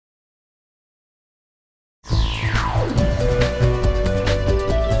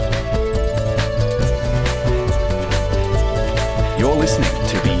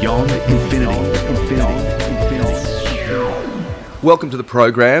Welcome to the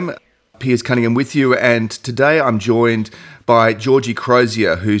program. Piers Cunningham with you, and today I'm joined by Georgie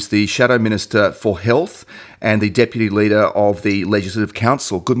Crozier, who's the Shadow Minister for Health and the Deputy Leader of the Legislative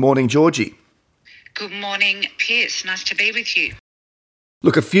Council. Good morning, Georgie. Good morning, Piers. Nice to be with you.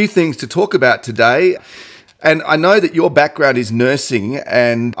 Look, a few things to talk about today. And I know that your background is nursing,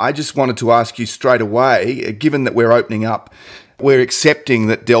 and I just wanted to ask you straight away, given that we're opening up, we're accepting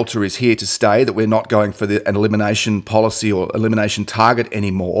that Delta is here to stay, that we're not going for an elimination policy or elimination target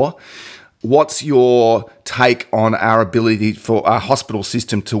anymore. What's your take on our ability for our hospital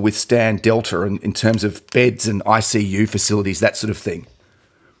system to withstand Delta in terms of beds and ICU facilities, that sort of thing?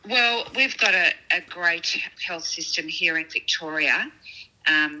 Well, we've got a great health system here in Victoria,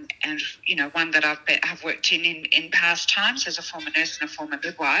 and one that I've worked in past times as a former nurse and a former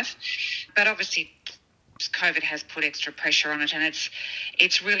midwife. But obviously, COVID has put extra pressure on it, and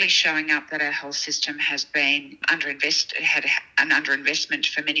it's really showing up that our health system has been had an underinvestment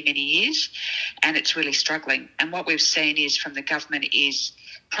for many, many years, and it's really struggling. And what we've seen is from the government is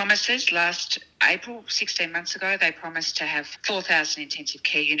promises. Last April, 16 months ago, they promised to have 4,000 intensive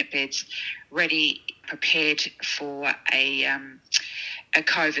care unit beds ready, prepared for a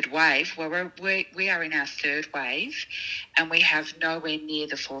COVID wave. Well, we are in our third wave, and we have nowhere near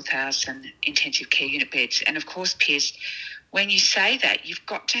the 4,000 intensive care unit beds. And of course, Piers, when you say that, you've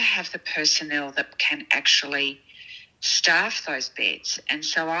got to have the personnel that can actually staff those beds. And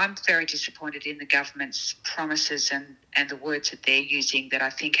so I'm very disappointed in the government's promises and the words that they're using, that I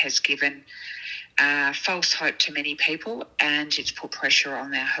think has given false hope to many people, and it's put pressure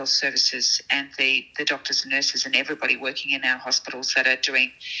on our health services and the doctors and nurses and everybody working in our hospitals that are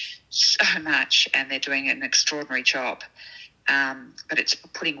doing so much, and they're doing an extraordinary job. But it's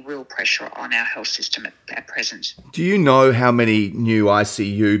putting real pressure on our health system at present. Do you know how many new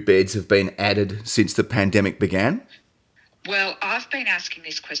ICU beds have been added since the pandemic began? Well, I've been asking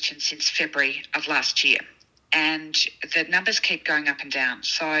this question since February of last year, and the numbers keep going up and down.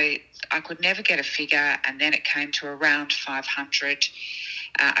 So I could never get a figure, and then it came to around 500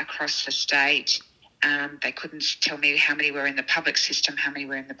 across the state. They couldn't tell me how many were in the public system, how many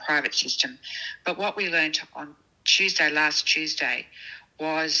were in the private system. But what we learned on last Tuesday,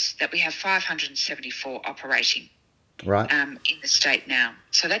 was that we have 574 operating. Right. In the state now.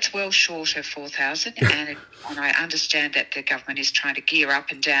 So that's well short of 4,000. And I understand that the government is trying to gear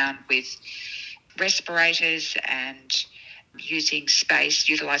up and down with respirators and utilising space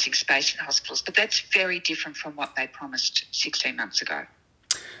in hospitals. But that's very different from what they promised 16 months ago.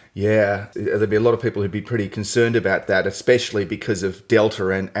 Yeah, there'd be a lot of people who'd be pretty concerned about that, especially because of Delta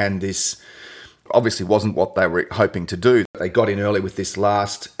and this obviously wasn't what they were hoping to do. They got in early with this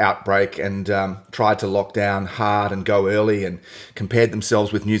last outbreak and tried to lock down hard and go early, and compared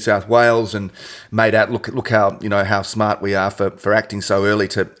themselves with New South Wales and made out look how smart we are for acting so early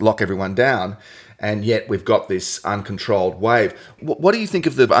to lock everyone down. And yet we've got this uncontrolled wave. What do you think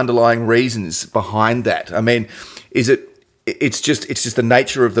of the underlying reasons behind that? I mean, it's just the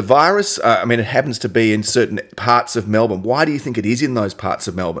nature of the virus? It happens to be in certain parts of Melbourne. Why do you think it is in those parts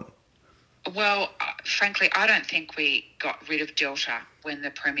of Melbourne? Well, frankly, I don't think we got rid of Delta when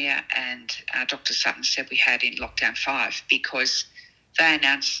the Premier and Dr. Sutton said we had in Lockdown 5, because they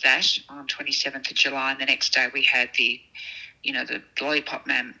announced that on 27th of July, and the next day we had the lollipop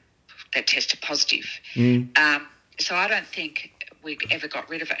man that tested positive. So I don't think we ever got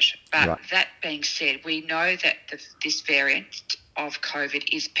rid of it. But right. That being said, we know that this variant of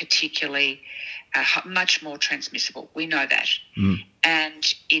COVID is particularly much more transmissible. We know that.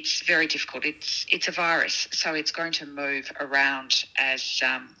 And it's very difficult. It's a virus, so it's going to move around, as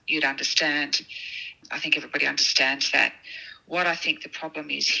you'd understand. I think everybody understands that. What I think the problem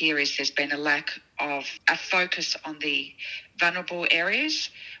is here is there's been a lack of a focus on the vulnerable areas.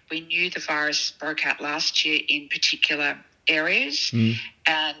 We knew the virus broke out last year in particular areas,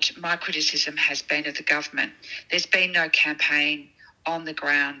 and my criticism has been of the government. There's been no campaign on the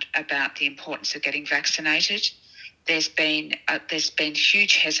ground about the importance of getting vaccinated. There's been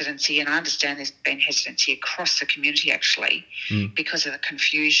huge hesitancy, and I understand there's been hesitancy across the community actually, because of the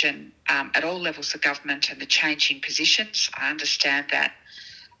confusion at all levels of government and the changing positions. I understand that.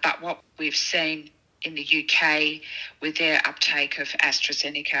 But what we've seen in the UK with their uptake of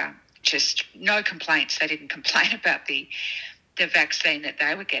AstraZeneca, just no complaints. They didn't complain about the vaccine that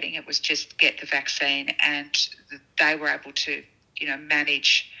they were getting. It was just get the vaccine, and they were able to,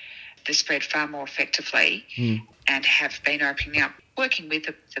 manage the spread far more effectively and have been opening up, working with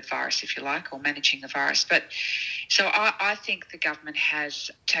the virus, if you like, or managing the virus. But so I think the government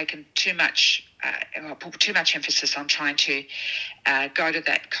has taken put too much emphasis on trying to go to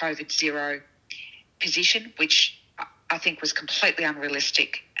that COVID zero position, which I think was completely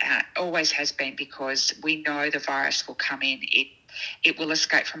unrealistic. Always has been, because we know the virus will come in. It will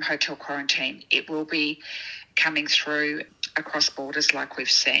escape from hotel quarantine. It will be coming through across borders like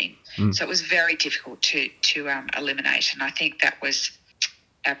we've seen. So it was very difficult to eliminate. And I think that was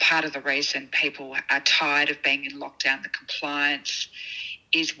a part of the reason people are tired of being in lockdown. The compliance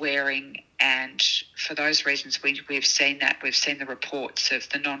is wearing, and for those reasons we've seen that. We've seen the reports of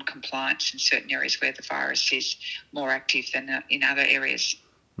the non-compliance in certain areas where the virus is more active than in other areas.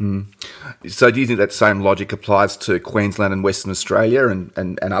 So do you think that same logic applies to Queensland and Western Australia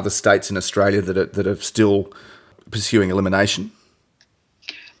and other states in Australia that are still pursuing elimination?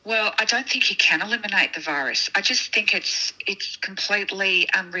 Well, I don't think you can eliminate the virus. I just think it's completely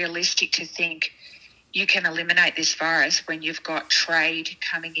unrealistic to think you can eliminate this virus when you've got trade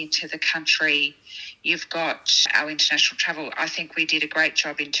coming into the country, you've got our international travel. I think we did a great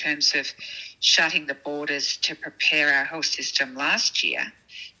job in terms of shutting the borders to prepare our health system last year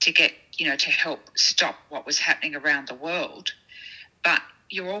to get, to help stop what was happening around the world. But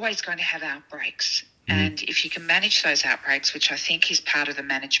you're always going to have outbreaks. And if you can manage those outbreaks, which I think is part of the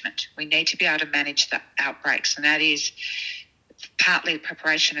management, we need to be able to manage the outbreaks. And that is partly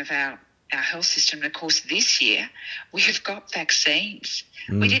preparation of our health system. And of course, this year, we've got vaccines.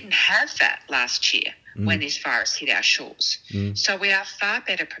 We didn't have that last year when this virus hit our shores. So we are far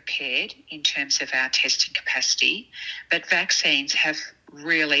better prepared in terms of our testing capacity. But vaccines have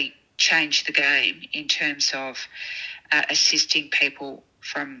really changed the game in terms of assisting people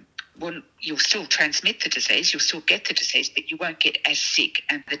from... Well, you'll still transmit the disease, you'll still get the disease, but you won't get as sick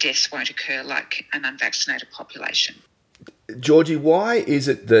and the deaths won't occur like an unvaccinated population. Georgie, why is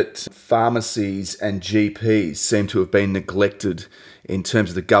it that pharmacies and GPs seem to have been neglected in terms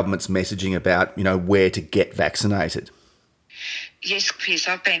of the government's messaging about, where to get vaccinated? Yes, Piers,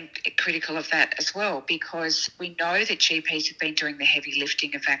 I've been critical of that as well, because we know that GPs have been doing the heavy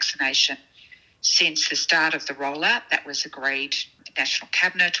lifting of vaccination since the start of the rollout that was agreed National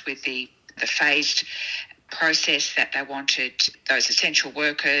Cabinet with the phased process that they wanted those essential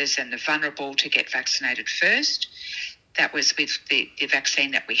workers and the vulnerable to get vaccinated first. That was with the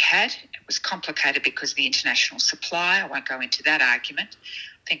vaccine that we had. It was complicated because of the international supply. I won't go into that argument.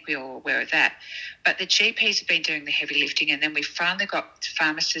 I think we're all aware of that. But the GPs have been doing the heavy lifting, and then we finally got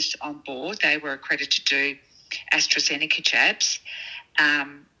pharmacists on board. They were accredited to do AstraZeneca jabs.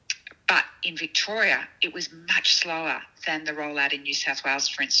 But in Victoria, it was much slower than the rollout in New South Wales,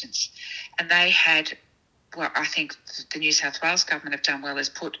 for instance. And they had, I think the New South Wales government have done well, is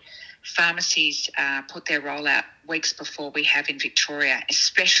put pharmacies, put their rollout weeks before we have in Victoria,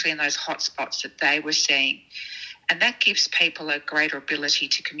 especially in those hotspots that they were seeing. And that gives people a greater ability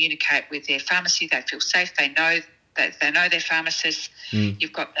to communicate with their pharmacy. They feel safe. They know their pharmacists.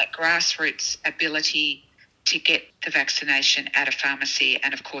 You've got that grassroots ability to get the vaccination at a pharmacy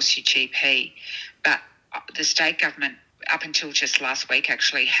and, of course, your GP. But the state government, up until just last week,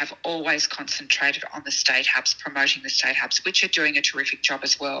 actually, have always concentrated on the state hubs, promoting the state hubs, which are doing a terrific job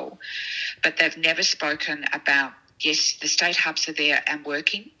as well. But they've never spoken about, yes, the state hubs are there and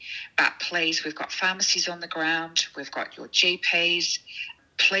working, but please, we've got pharmacies on the ground, we've got your GPs.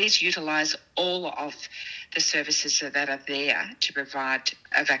 Please utilise all of the services that are there to provide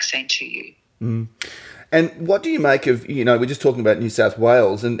a vaccine to you. And what do you make of, we're just talking about New South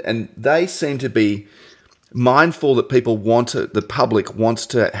Wales, and they seem to be mindful that the public wants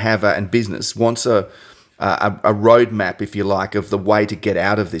to have and business wants a roadmap, if you like, of the way to get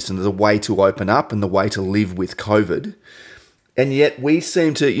out of this and the way to open up and the way to live with COVID. And yet we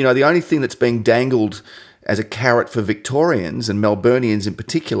seem to, the only thing that's being dangled as a carrot for Victorians and Melburnians in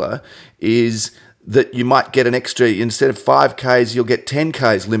particular is that you might get an extra, instead of 5Ks, you'll get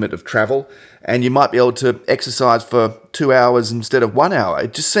 10Ks limit of travel, and you might be able to exercise for 2 hours instead of 1 hour.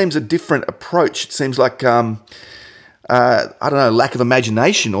 It just seems a different approach. It seems like, lack of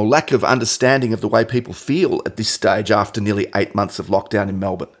imagination or lack of understanding of the way people feel at this stage after nearly 8 months of lockdown in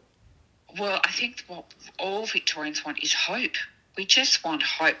Melbourne. Well, I think what all Victorians want is hope. We just want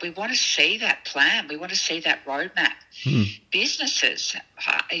hope. We want to see that plan. We want to see that roadmap. Businesses,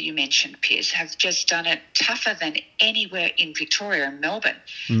 you mentioned, Piers, have just done it tougher than anywhere in Victoria and Melbourne,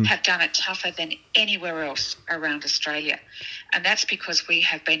 have done it tougher than anywhere else around Australia. And that's because we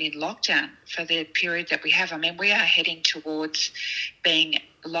have been in lockdown for the period that we have. I mean, we are heading towards being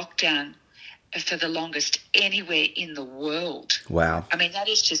locked down for the longest anywhere in the world. Wow. I mean, that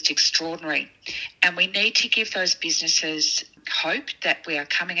is just extraordinary. And we need to give those businesses hope that we are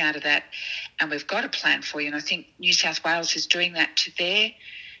coming out of that, and we've got a plan for you. And I think New South Wales is doing that to their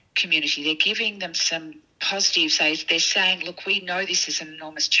community. They're giving them some positives. They're saying, look, we know this is an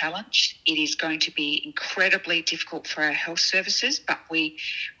enormous challenge. It is going to be incredibly difficult for our health services, but we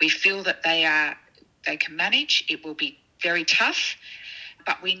feel that they can manage. It will be very tough,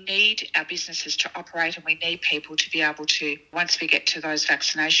 but we need our businesses to operate, and we need people to be able to, once we get to those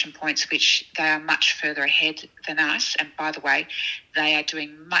vaccination points, which they are much further ahead than us. And by the way, they are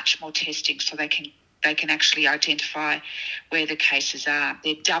doing much more testing, so they can actually identify where the cases are.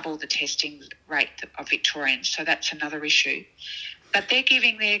 They're double the testing rate of Victorians, so that's another issue. But they're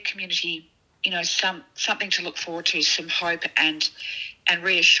giving their community, something to look forward to, some hope, and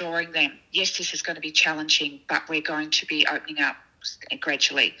reassuring them, yes, this is going to be challenging, but we're going to be opening up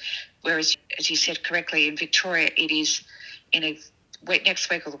gradually. Whereas, as you said correctly, in Victoria, it is next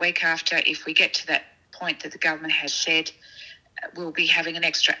week or the week after, if we get to that point that the government has said, we'll be having an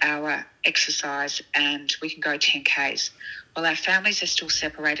extra hour exercise and we can go 10Ks. Well, our families are still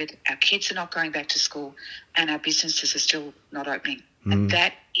separated, our kids are not going back to school, and our businesses are still not opening. And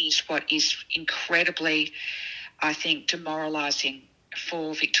that is what is incredibly, I think, demoralising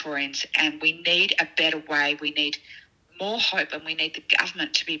for Victorians. And we need a better way. We need more hope, and we need the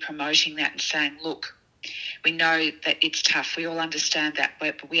government to be promoting that and saying, look, we know that it's tough. We all understand that,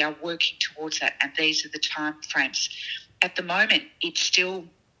 but we are working towards that, and these are the time frames. At the moment, it's still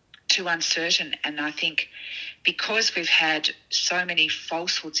too uncertain, and I think because we've had so many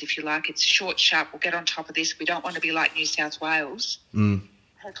falsehoods, if you like, it's short, sharp, we'll get on top of this. We don't want to be like New South Wales.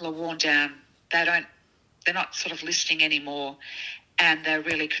 People are worn down. They're not sort of listening anymore, and they're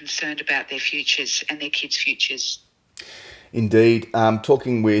really concerned about their futures and their kids' futures. Indeed.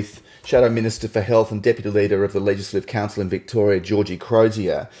 Talking with Shadow Minister for Health and Deputy Leader of the Legislative Council in Victoria, Georgie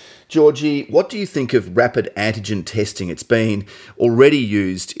Crozier. Georgie, what do you think of rapid antigen testing? It's been already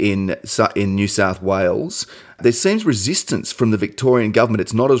used in New South Wales. There seems resistance from the Victorian government.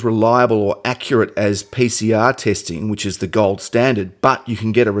 It's not as reliable or accurate as PCR testing, which is the gold standard, but you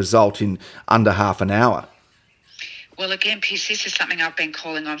can get a result in under half an hour. Well, again, Piers, this is something I've been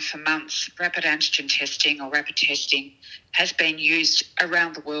calling on for months. Rapid antigen testing, or rapid testing, has been used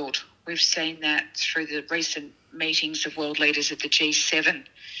around the world. We've seen that through the recent meetings of world leaders at the G7.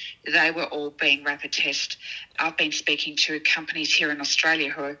 They were all being rapid test. I've been speaking to companies here in Australia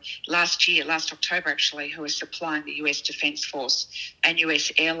who are last October actually, who are supplying the US Defence Force and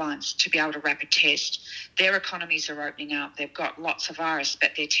US airlines to be able to rapid test. Their economies are opening up. They've got lots of virus,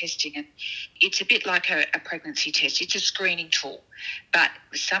 but they're testing, and it's a bit like a pregnancy test. It's a screening tool, but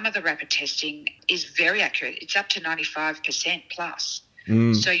some of the rapid testing is very accurate. It's up to 95% plus.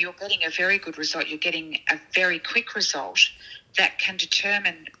 So you're getting a very good result. You're getting a very quick result that can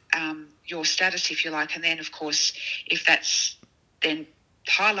determine your status, if you like. And then, of course, if that's then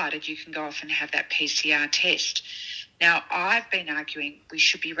highlighted, you can go off and have that PCR test. Now, I've been arguing we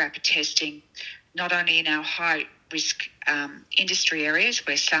should be rapid testing not only in our high-risk industry areas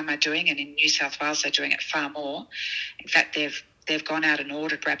where some are doing, and in New South Wales they're doing it far more. In fact, they've gone out and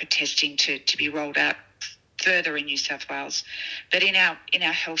ordered rapid testing to be rolled out further in New South Wales, but in our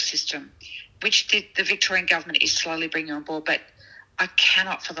health system, which the Victorian government is slowly bringing on board. But I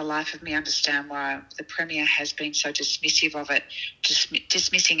cannot for the life of me understand why the Premier has been so dismissive of it,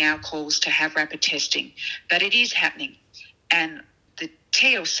 dismissing our calls to have rapid testing. But it is happening. And the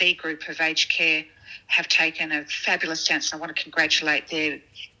TLC group of aged care have taken a fabulous stance. I want to congratulate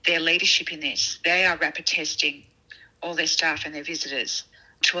their leadership in this. They are rapid testing all their staff and their visitors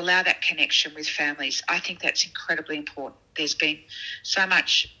to allow that connection with families. I think that's incredibly important. There's been so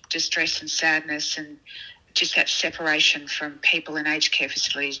much distress and sadness and just that separation from people in aged care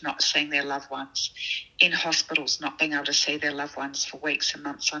facilities not seeing their loved ones, in hospitals not being able to see their loved ones for weeks and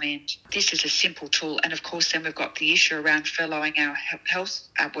months on end. This is a simple tool. And of course, then we've got the issue around furloughing our health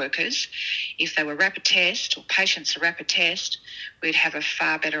workers. If they were rapid test or patients are rapid test, we'd have a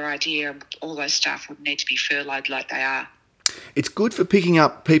far better idea. All those staff would need to be furloughed like they are. It's good for picking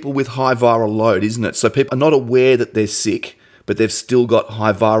up people with high viral load, isn't it? So people are not aware that they're sick, but they've still got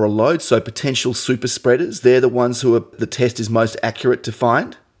high viral load. So potential super spreaders, they're the ones who the test is most accurate to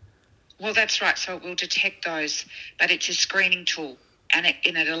find? Well, that's right. So it will detect those, but it's a screening tool, and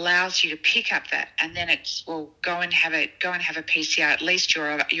it allows you to pick up that, and then it's, well, go and have a PCR. At least you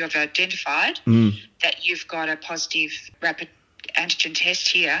have identified that you've got a positive rapid antigen test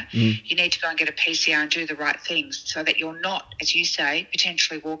here. You need to go and get a PCR and do the right things so that you're not, as you say,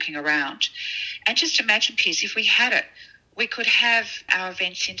 potentially walking around. And just imagine, Piers, if we had it, we could have our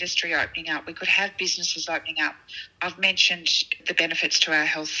events industry opening up. We could have businesses opening up. I've mentioned the benefits to our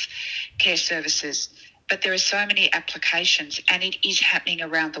health care services, but there are so many applications, and it is happening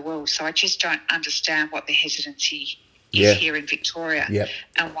around the world. So I just don't understand what the hesitancy Yeah. here in Victoria, Yeah.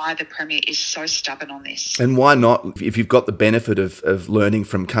 and why the Premier is so stubborn on this. And why not? If you've got the benefit of learning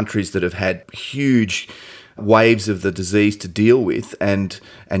from countries that have had huge waves of the disease to deal with, and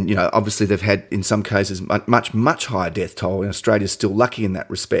obviously they've had in some cases much higher death toll. And Australia's still lucky in that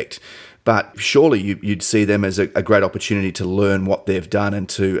respect. But surely you'd see them as a great opportunity to learn what they've done and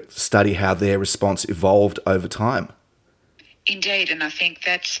to study how their response evolved over time. Indeed, and I think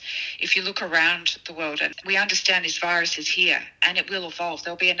that's, if you look around the world, and we understand this virus is here and it will evolve.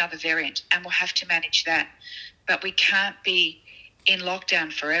 There'll be another variant and we'll have to manage that. But we can't be in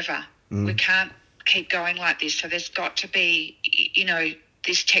lockdown forever. We can't keep going like this. So there's got to be,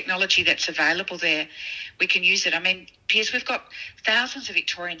 this technology that's available there. We can use it. I mean, Piers, we've got thousands of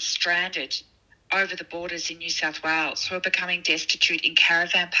Victorians stranded over the borders in New South Wales who are becoming destitute in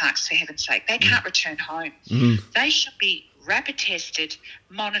caravan parks, for heaven's sake. They can't return home. They should be rapid tested,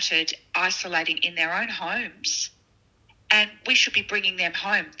 monitored, isolating in their own homes, and we should be bringing them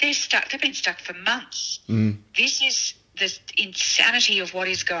home. They're stuck. They've been stuck for months. This is the insanity of what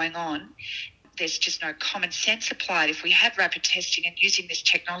is going on. There's just no common sense applied. If we had rapid testing and using this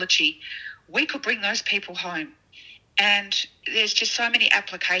technology, we could bring those people home. And there's just so many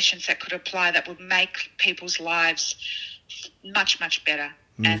applications that could apply that would make people's lives much, much better.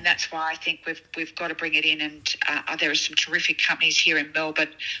 And that's why I think we've got to bring it in. And there are some terrific companies here in Melbourne.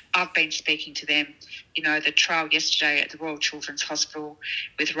 I've been speaking to them. The trial yesterday at the Royal Children's Hospital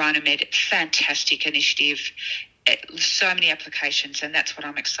with Rhinomed, fantastic initiative. So many applications, and that's what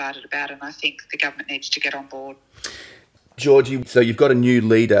I'm excited about. And I think the government needs to get on board. Georgie, so you've got a new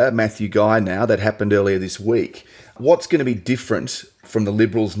leader, Matthew Guy, now. That happened earlier this week. What's going to be different from the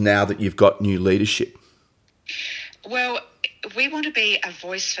Liberals now that you've got new leadership? Well, we want to be a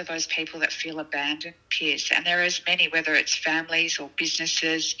voice for those people that feel abandoned, Piers, and there are as many, whether it's families or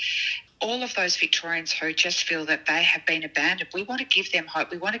businesses, all of those Victorians who just feel that they have been abandoned. We want to give them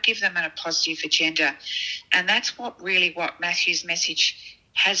hope. We want to give them a positive agenda. And that's what Matthew's message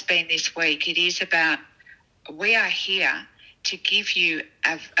has been this week. It is about, we are here to give you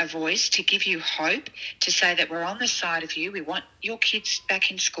a voice, to give you hope, to say that we're on the side of you. We want your kids back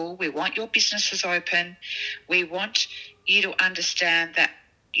in school. We want your businesses open. We want you to understand that,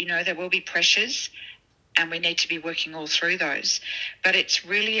 there will be pressures and we need to be working all through those. But it's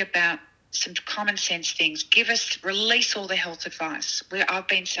really about some common sense things. Release all the health advice. I've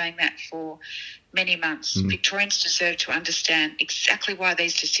been saying that for many months. Victorians deserve to understand exactly why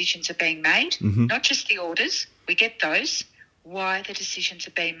these decisions are being made, not just the orders. We get those. Why the decisions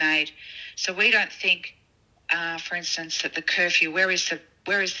are being made. So we don't think, for instance, that the curfew, where is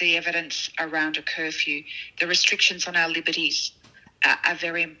the evidence around a curfew? The restrictions on our liberties have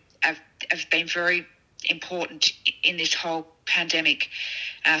been very important in this whole pandemic,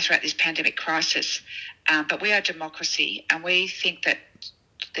 throughout this pandemic crisis. But we are a democracy, and we think that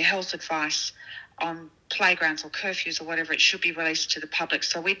the health advice on playgrounds or curfews or whatever, it should be released to the public.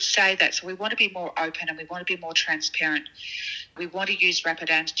 So we'd say that. So we want to be more open and we want to be more transparent. We want to use rapid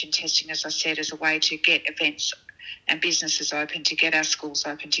antigen testing, as I said, as a way to get events and businesses open, to get our schools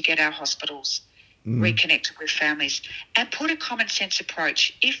open, to get our hospitals reconnected with families, and put a common sense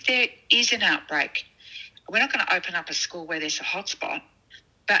approach. If there is an outbreak, we're not going to open up a school where there's a hotspot,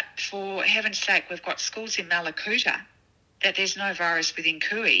 but for heaven's sake, we've got schools in Mallacoota that there's no virus within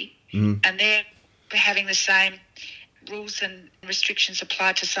Cooey, and they're having the same rules and restrictions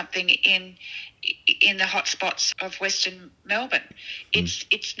applied to something in the hotspots of Western Melbourne.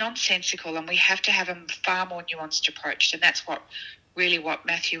 It's nonsensical, and we have to have a far more nuanced approach. And that's what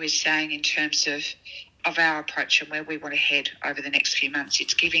Matthew is saying in terms of our approach and where we want to head over the next few months.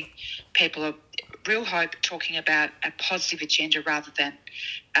 It's giving people a real hope, talking about a positive agenda rather than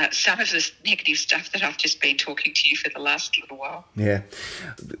some of the negative stuff that I've just been talking to you for the last little while. Yeah.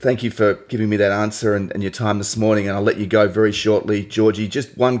 Thank you for giving me that answer and your time this morning, and I'll let you go very shortly. Georgie,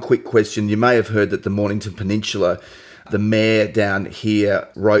 just one quick question. You may have heard that the Mornington Peninsula, the mayor down here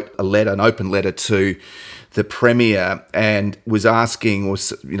wrote an open letter to the Premier and was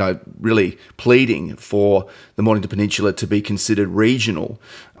really pleading for the Mornington Peninsula to be considered regional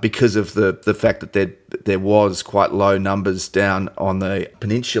because of the fact that there was quite low numbers down on the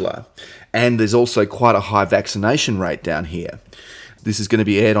peninsula. And there's also quite a high vaccination rate down here. This is going to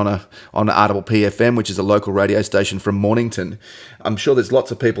be aired on Article PFM, which is a local radio station from Mornington. I'm sure there's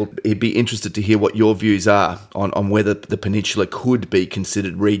lots of people who'd be interested to hear what your views are on whether the peninsula could be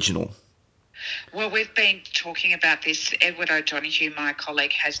considered regional. Well, we've been talking about this. Edward O'Donoghue, my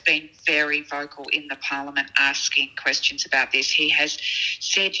colleague, has been very vocal in the Parliament asking questions about this. He has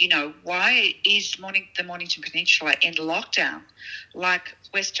said, why is the Mornington Peninsula in lockdown like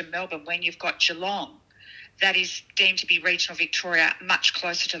Western Melbourne when you've got Geelong that is deemed to be regional Victoria, much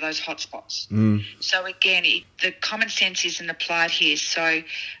closer to those hotspots. So again, the common sense isn't applied here. So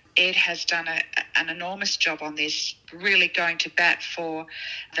Ed has done an enormous job on this, really going to bat for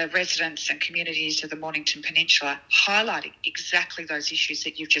the residents and communities of the Mornington Peninsula, highlighting exactly those issues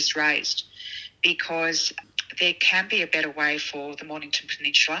that you've just raised, because there can be a better way for the Mornington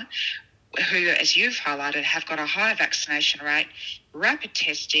Peninsula, who, as you've highlighted, have got a higher vaccination rate, rapid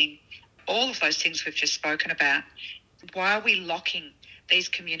testing, all of those things we've just spoken about. Why are we locking these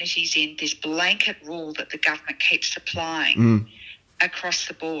communities in this blanket rule that the government keeps applying across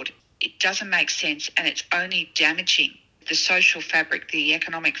the board? It doesn't make sense, and it's only damaging the social fabric, the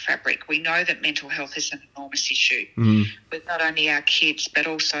economic fabric. We know that mental health is an enormous issue with not only our kids, but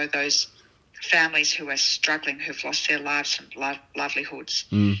also those families who are struggling, who've lost their lives and livelihoods.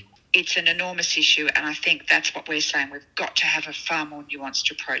 It's an enormous issue, and I think that's what we're saying. We've got to have a far more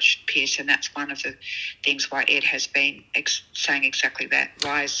nuanced approach, Pierce, and that's one of the things why Ed has been saying exactly that.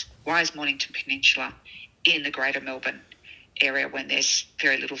 Why is Mornington Peninsula in the Greater Melbourne area when there's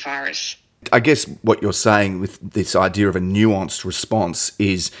very little virus? I guess what you're saying with this idea of a nuanced response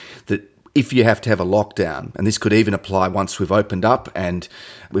is that if you have to have a lockdown, and this could even apply once we've opened up and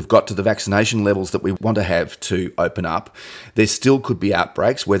we've got to the vaccination levels that we want to have to open up, there still could be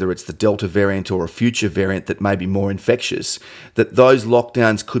outbreaks, whether it's the Delta variant or a future variant that may be more infectious, that those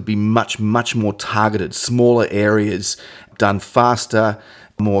lockdowns could be much, much more targeted, smaller areas, done faster,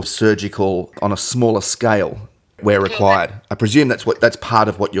 more surgical, on a smaller scale where required. I presume that's part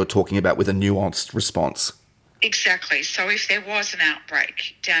of what you're talking about with a nuanced response. Exactly. So if there was an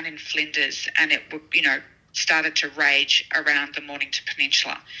outbreak down in Flinders and it would, started to rage around the Mornington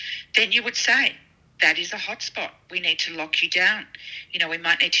Peninsula, then you would say that is a hotspot. We need to lock you down. We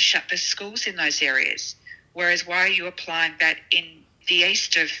might need to shut the schools in those areas. Whereas why are you applying that in the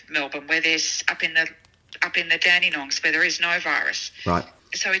east of Melbourne, where there's up in the Dandenongs, where there is no virus? Right.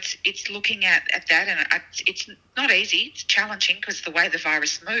 So it's looking at that, and it's not easy. It's challenging because the way the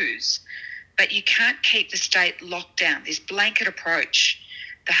virus moves. But you can't keep the state locked down, this blanket approach.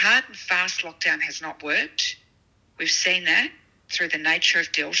 The hard and fast lockdown has not worked. We've seen that through the nature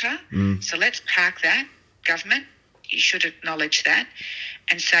of Delta. So let's park that. Government, you should acknowledge that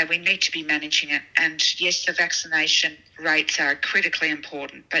and say we need to be managing it. And yes, the vaccination rates are critically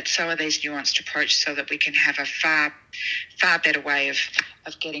important, but so are these nuanced approaches so that we can have a far, far better way of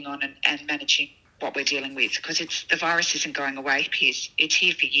getting on and managing what we're dealing with, because the virus isn't going away, Piers. It's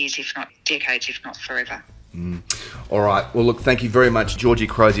here for years, if not decades, if not forever. All right. Well, look, thank you very much, Georgie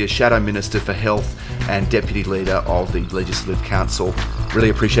Crozier, Shadow Minister for Health and Deputy Leader of the Legislative Council. Really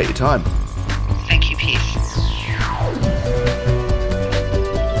appreciate your time. Thank you, Piers.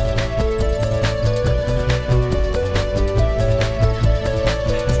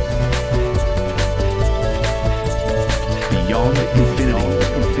 Beyond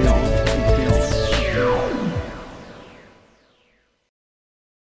Infinity.